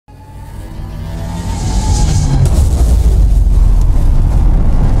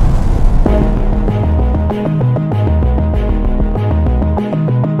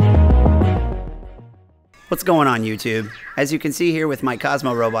What's going on, YouTube? As you can see here with my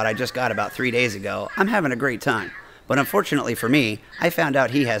Cozmo robot I just got about 3 days ago, I'm having a great time. But unfortunately for me, I found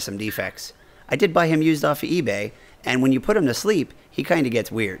out he has some defects. I did buy him used off of eBay, and when you put him to sleep, he kind of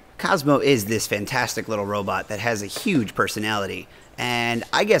gets weird. Cozmo is this fantastic little robot that has a huge personality, and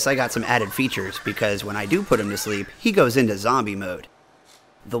I guess I got some added features because when I do put him to sleep, he goes into zombie mode.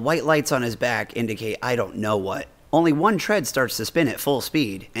 The white lights on his back indicate I don't know what. Only one tread starts to spin at full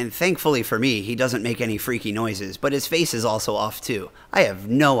speed, and thankfully for me, he doesn't make any freaky noises, but his face is also off too. I have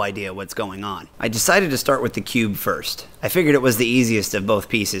no idea what's going on. I decided to start with the cube first. I figured it was the easiest of both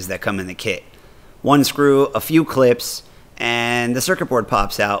pieces that come in the kit. One screw, a few clips, and the circuit board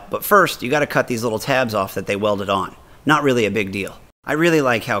pops out, but first you gotta cut these little tabs off that they welded on. Not really a big deal. I really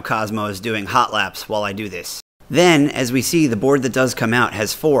like how Cozmo is doing hot laps while I do this. Then, as we see, the board that does come out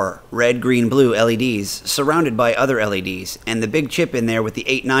has 4 red, green, blue LEDs surrounded by other LEDs, and the big chip in there with the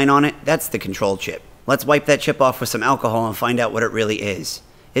 8-9 on it, that's the control chip. Let's wipe that chip off with some alcohol and find out what it really is.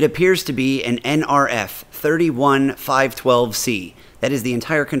 It appears to be an NRF 31512C. That is the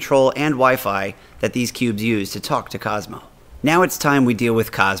entire control and Wi-Fi that these cubes use to talk to Cozmo. Now it's time we deal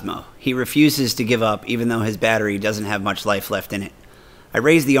with Cozmo. He refuses to give up even though his battery doesn't have much life left in it. I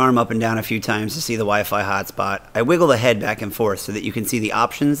raise the arm up and down a few times to see the Wi-Fi hotspot. I wiggle the head back and forth so that you can see the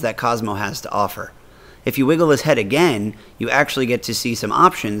options that Cozmo has to offer. If you wiggle his head again, you actually get to see some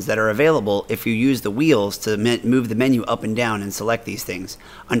options that are available if you use the wheels to move the menu up and down and select these things.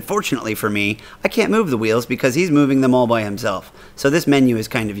 Unfortunately for me, I can't move the wheels because he's moving them all by himself, so this menu is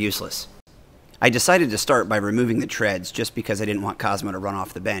kind of useless. I decided to start by removing the treads just because I didn't want Cozmo to run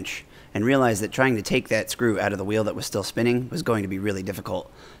off the bench, and realized that trying to take that screw out of the wheel that was still spinning was going to be really difficult,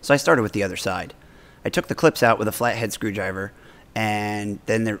 so I started with the other side. I took the clips out with a flathead screwdriver, and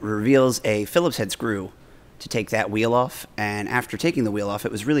then it reveals a Phillips head screw to take that wheel off, and after taking the wheel off,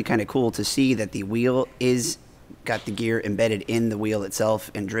 it was really kind of cool to see that the wheel got the gear embedded in the wheel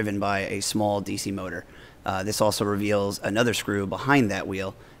itself and driven by a small DC motor. This also reveals another screw behind that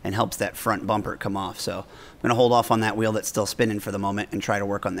wheel and helps that front bumper come off. So I'm going to hold off on that wheel that's still spinning for the moment and try to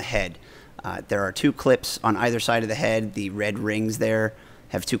work on the head. There are 2 clips on either side of the head. The red rings there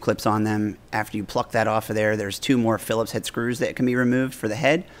have 2 clips on them. After you pluck that off of there, there's 2 more Phillips head screws that can be removed for the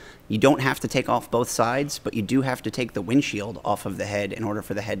head. You don't have to take off both sides, but you do have to take the windshield off of the head in order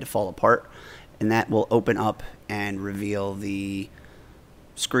for the head to fall apart. And that will open up and reveal the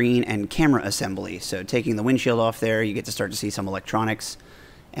screen and camera assembly. So taking the windshield off there, you get to start to see some electronics,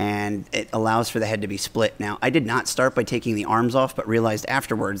 and it allows for the head to be split. Now, I did not start by taking the arms off, but realized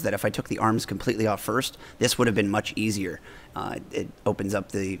afterwards that if I took the arms completely off first, this would have been much easier. It opens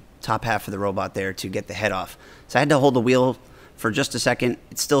up the top half of the robot there to get the head off. So I had to hold the wheel for just a second.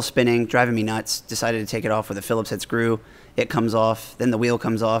 It's still spinning, driving me nuts. Decided to take it off with a Phillips head screw. It comes off, then the wheel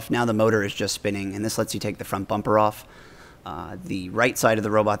comes off. Now the motor is just spinning, and this lets you take the front bumper off. The right side of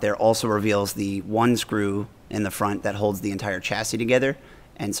the robot there also reveals the 1 screw in the front that holds the entire chassis together,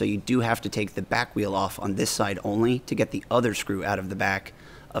 and so you do have to take the back wheel off on this side only to get the other screw out of the back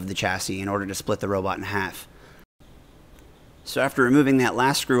of the chassis in order to split the robot in half. So after removing that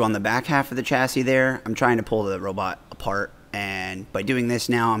last screw on the back half of the chassis there, I'm trying to pull the robot apart, and by doing this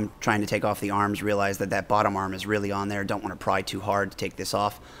now I'm trying to take off the arms, realize that that bottom arm is really on there, don't want to pry too hard to take this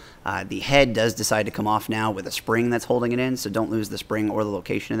off. The head does decide to come off now with a spring that's holding it in, so don't lose the spring or the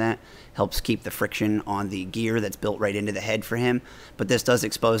location of that. Helps keep the friction on the gear that's built right into the head for him. But this does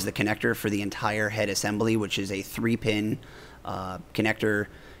expose the connector for the entire head assembly, which is a 3-pin connector.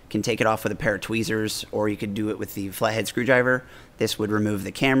 Can take it off with a pair of tweezers, or you could do it with the flathead screwdriver. This would remove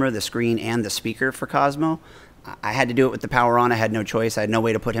the camera, the screen, and the speaker for Cozmo. I had to do it with the power on. I had no choice. I had no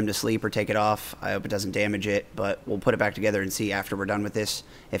way to put him to sleep or take it off. I hope it doesn't damage it, but we'll put it back together and see after we're done with this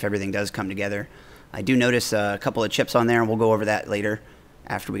if everything does come together. I do notice a couple of chips on there, and we'll go over that later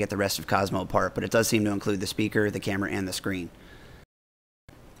after we get the rest of Cozmo apart, but it does seem to include the speaker, the camera, and the screen.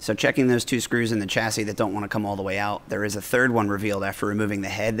 So checking those 2 screws in the chassis that don't want to come all the way out, there is a 3rd one revealed after removing the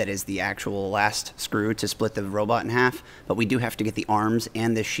head that is the actual last screw to split the robot in half, but we do have to get the arms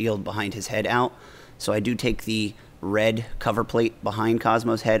and the shield behind his head out. So I do take the red cover plate behind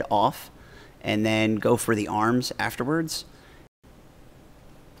Cozmo's head off and then go for the arms afterwards.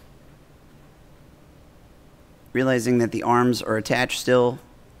 Realizing that the arms are attached still,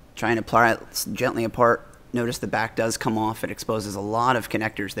 trying to pry it gently apart. Notice the back does come off. It exposes a lot of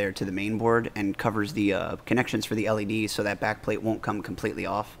connectors there to the main board and covers the connections for the LEDs so that back plate won't come completely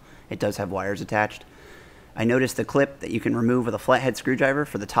off. It does have wires attached. I noticed the clip that you can remove with a flathead screwdriver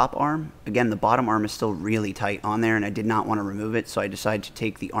for the top arm. Again, the bottom arm is still really tight on there, and I did not want to remove it, so I decided to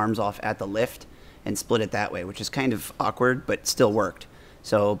take the arms off at the lift and split it that way, which is kind of awkward, but still worked.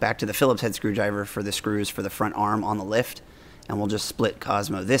 So back to the Phillips head screwdriver for the screws for the front arm on the lift, and we'll just split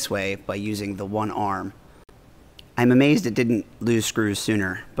Cozmo this way by using the one arm. I'm amazed it didn't lose screws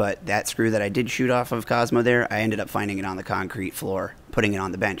sooner, but that screw that I did shoot off of Cozmo there, I ended up finding it on the concrete floor, putting it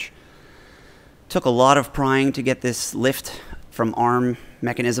on the bench. Took a lot of prying to get this lift from arm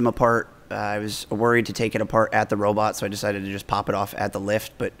mechanism apart. I was worried to take it apart at the robot, so I decided to just pop it off at the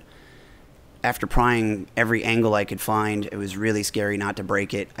lift, but after prying every angle I could find, it was really scary not to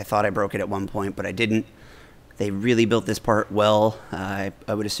break it. I thought I broke it at one point, but I didn't. They really built this part well. I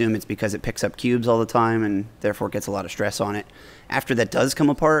would assume it's because it picks up cubes all the time and therefore gets a lot of stress on it. After that does come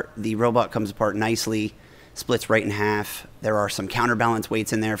apart, the robot comes apart nicely, splits right in half. There are some counterbalance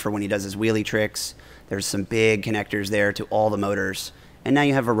weights in there for when he does his wheelie tricks. There's some big connectors there to all the motors. And now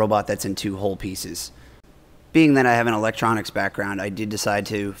you have a robot that's in two whole pieces. Being that I have an electronics background, I did decide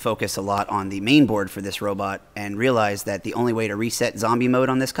to focus a lot on the main board for this robot and realized that the only way to reset zombie mode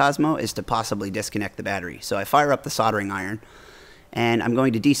on this Cozmo is to possibly disconnect the battery. So I fire up the soldering iron, and I'm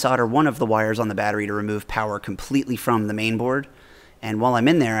going to desolder one of the wires on the battery to remove power completely from the main board. And while I'm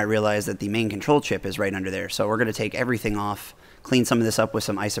in there, I realize that the main control chip is right under there. So we're going to take everything off, clean some of this up with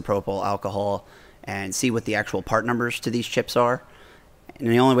some isopropyl alcohol, and see what the actual part numbers to these chips are. And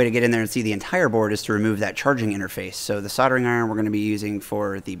the only way to get in there and see the entire board is to remove that charging interface. So the soldering iron we're going to be using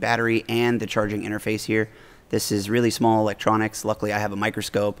for the battery and the charging interface here. This is really small electronics. Luckily I have a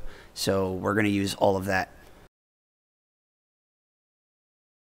microscope, so we're going to use all of that.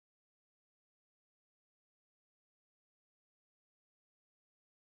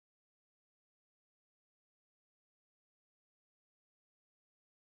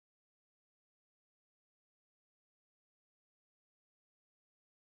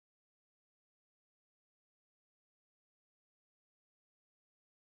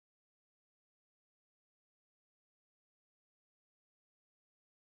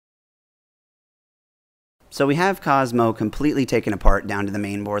 So we have Cozmo completely taken apart down to the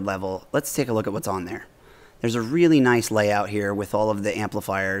main board level. Let's take a look at what's on there. There's a really nice layout here with all of the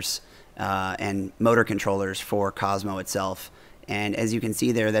amplifiers and motor controllers for Cozmo itself. And as you can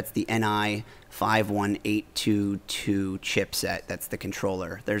see there, that's the NI 51822 chipset. That's the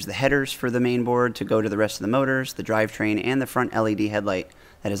controller. There's the headers for the main board to go to the rest of the motors, the drivetrain, and the front LED headlight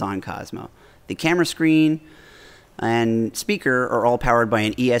that is on Cozmo. The camera screen and speaker are all powered by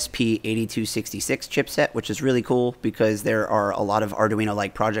an ESP8266 chipset, which is really cool because there are a lot of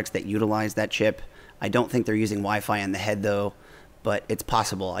Arduino-like projects that utilize that chip. I don't think they're using Wi-Fi in the head though, but it's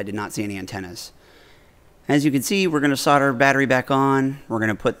possible. I did not see any antennas. As you can see, we're going to solder battery back on. We're going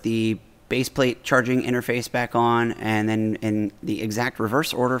to put the base plate charging interface back on, and then in the exact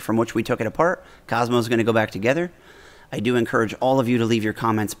reverse order from which we took it apart, Cozmo's going to go back together. I do encourage all of you to leave your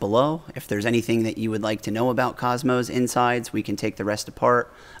comments below. If there's anything that you would like to know about Cozmo's insides, we can take the rest apart.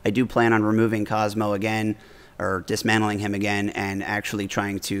 I do plan on removing Cozmo again, or dismantling him again, and actually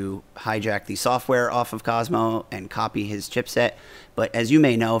trying to hijack the software off of Cozmo and copy his chipset. But as you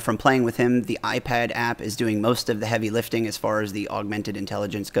may know from playing with him, the iPad app is doing most of the heavy lifting as far as the augmented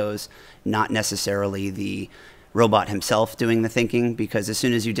intelligence goes, not necessarily the robot himself doing the thinking, because as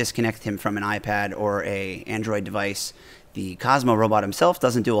soon as you disconnect him from an iPad or a Android device, the Cozmo robot himself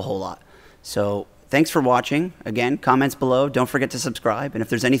doesn't do a whole lot. So thanks for watching. Again, comments below. Don't forget to subscribe. And if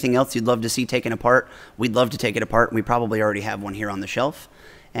there's anything else you'd love to see taken apart, we'd love to take it apart. We probably already have one here on the shelf.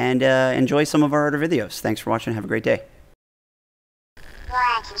 And enjoy some of our other videos. Thanks for watching. Have a great day.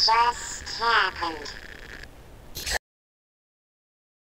 What just happened?